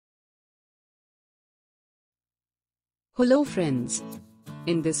Hello friends.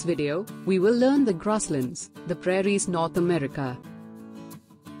 In this video, we will learn the grasslands, the prairies, North America.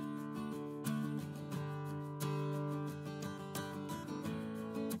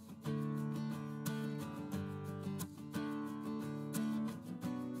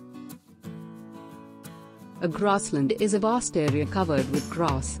 A grassland is a vast area covered with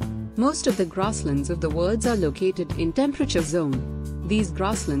grass. Most of the grasslands of the world are located in temperature zone. These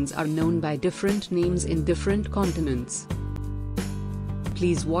grasslands are known by different names in different continents.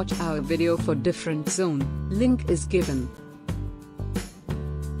 Please watch our video for different zone, link is given.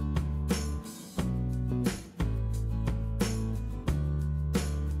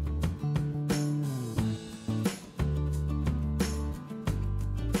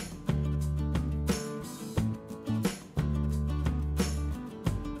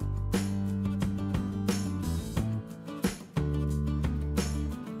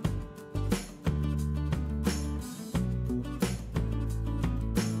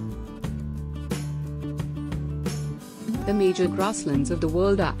 The major grasslands of the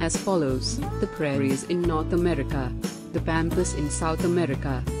world are as follows: the prairies in North America, the pampas in South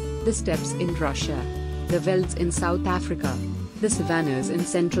America, the steppes in Russia, the velds in South Africa, the savannas in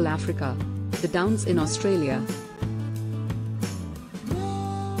Central Africa, the downs in Australia.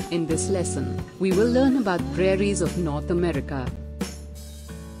 In this lesson, we will learn about prairies of North America.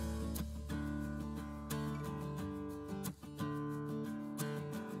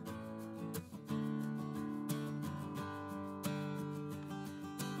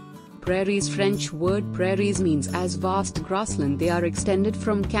 Prairies. French word prairies means as vast grassland. They are extended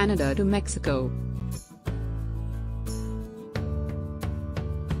from Canada to Mexico.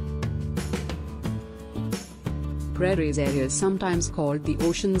 Prairies areas sometimes called the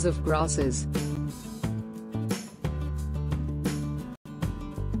oceans of grasses.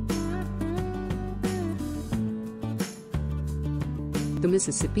 The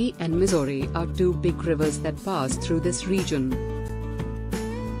Mississippi and Missouri are two big rivers that pass through this region.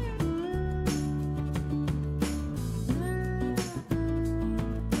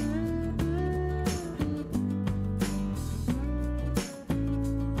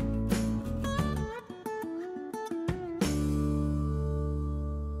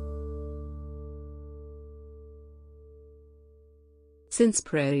 Since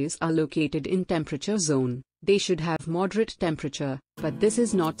prairies are located in temperature zone, they should have moderate temperature, but this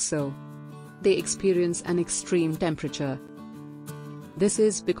is not so. They experience an extreme temperature. This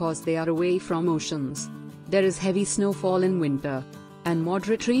is because they are away from oceans. There is heavy snowfall in winter, and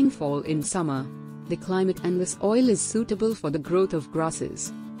moderate rainfall in summer. The climate and the soil is suitable for the growth of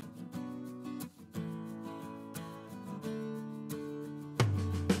grasses.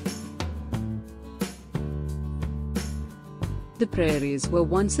 The prairies were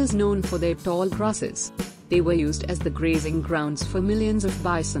once known for their tall grasses. They were used as the grazing grounds for millions of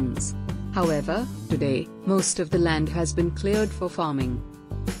bisons. However, today, most of the land has been cleared for farming.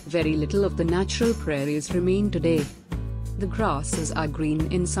 Very little of the natural prairies remain today. The grasses are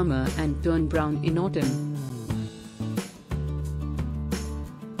green in summer and turn brown in autumn.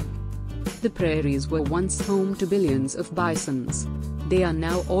 The prairies were once home to billions of bisons. They are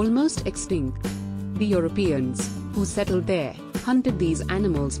now almost extinct. The Europeans, who settled there, hunted these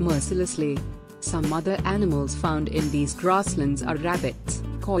animals mercilessly. Some other animals found in these grasslands are rabbits,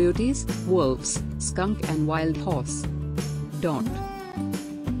 coyotes, wolves, skunk and wild horse.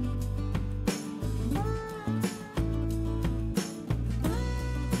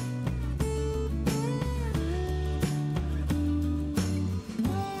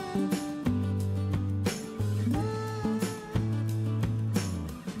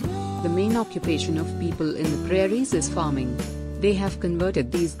 The main occupation of people in the prairies is farming. They have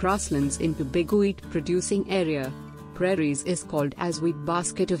converted these grasslands into big wheat-producing area. Prairies is called as wheat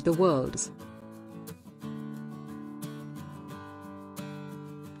basket of the world.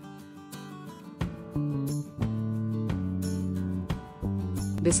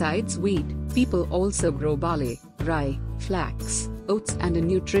 Besides wheat, people also grow barley, rye, flax, oats and a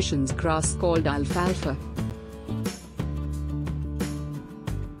nutritious grass called alfalfa.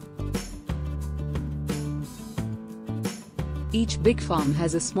 Each big farm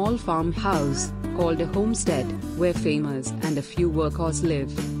has a small farmhouse, called a homestead, where farmers and a few workers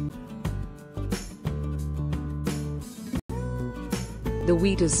live. The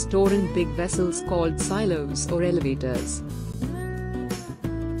wheat is stored in big vessels called silos or elevators.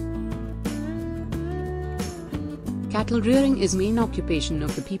 Cattle rearing is main occupation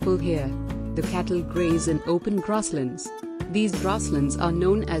of the people here. The cattle graze in open grasslands. These grasslands are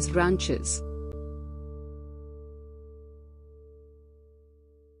known as ranches.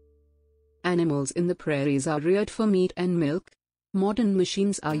 animals in the prairies are reared for meat and milk. Modern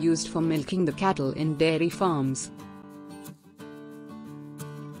machines are used for milking the cattle in dairy farms.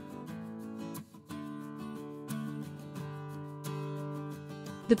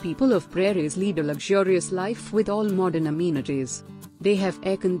 The people of Prairies lead a luxurious life with all modern amenities. They have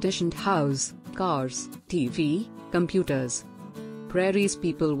air-conditioned house, cars, TV, computers. Prairies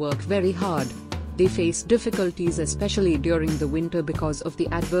people work very hard. They face difficulties especially during the winter because of the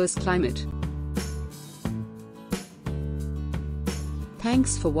adverse climate.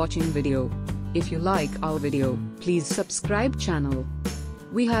 Thanks for watching video. If you like our video, please subscribe channel.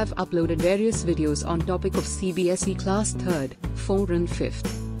 We have uploaded various videos on topic of CBSE class 3rd, 4th and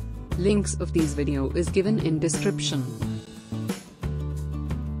 5th. Links of these video is given in description.